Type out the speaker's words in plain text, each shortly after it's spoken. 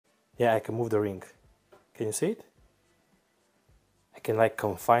Yeah, I can move the ring. Can you see it? I can like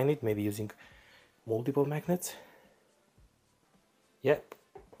confine it, maybe using multiple magnets. Yep.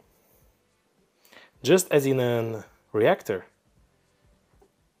 Just as in a reactor,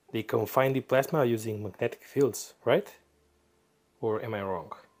 they confine the plasma using magnetic fields, right? Or am I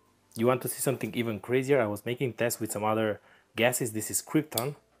wrong? You want to see something even crazier? I was making tests with some other gases. This is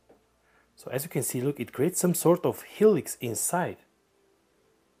krypton. So as you can see, look, it creates some sort of helix inside.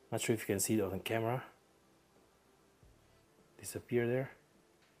 Not sure if you can see it on camera. Disappear there.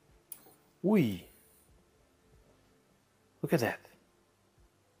 Ui! Look at that.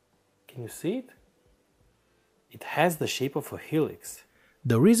 Can you see it? It has the shape of a helix.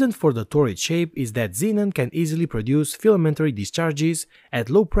 The reason for the torrid shape is that xenon can easily produce filamentary discharges at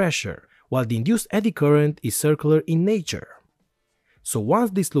low pressure, while the induced eddy current is circular in nature. So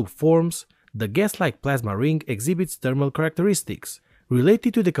once this loop forms, the gas-like plasma ring exhibits thermal characteristics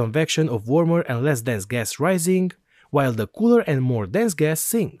related to the convection of warmer and less dense gas rising, while the cooler and more dense gas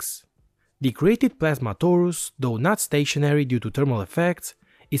sinks. The created plasma torus, though not stationary due to thermal effects,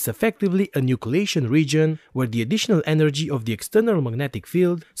 is effectively a nucleation region where the additional energy of the external magnetic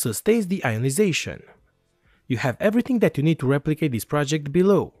field sustains the ionization. You have everything that you need to replicate this project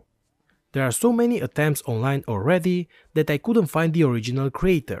below. There are so many attempts online already that I couldn't find the original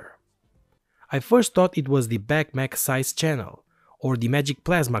creator. I first thought it was the BackMaxSize channel, or the Magic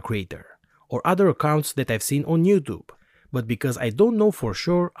Plasma creator, or other accounts that I've seen on YouTube, but because I don't know for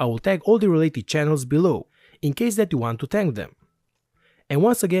sure, I will tag all the related channels below, in case that you want to thank them. And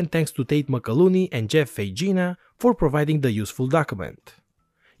once again, thanks to Tate McAlooney and Jeff Feigina for providing the useful document.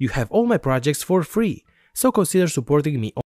 You have all my projects for free, so consider supporting me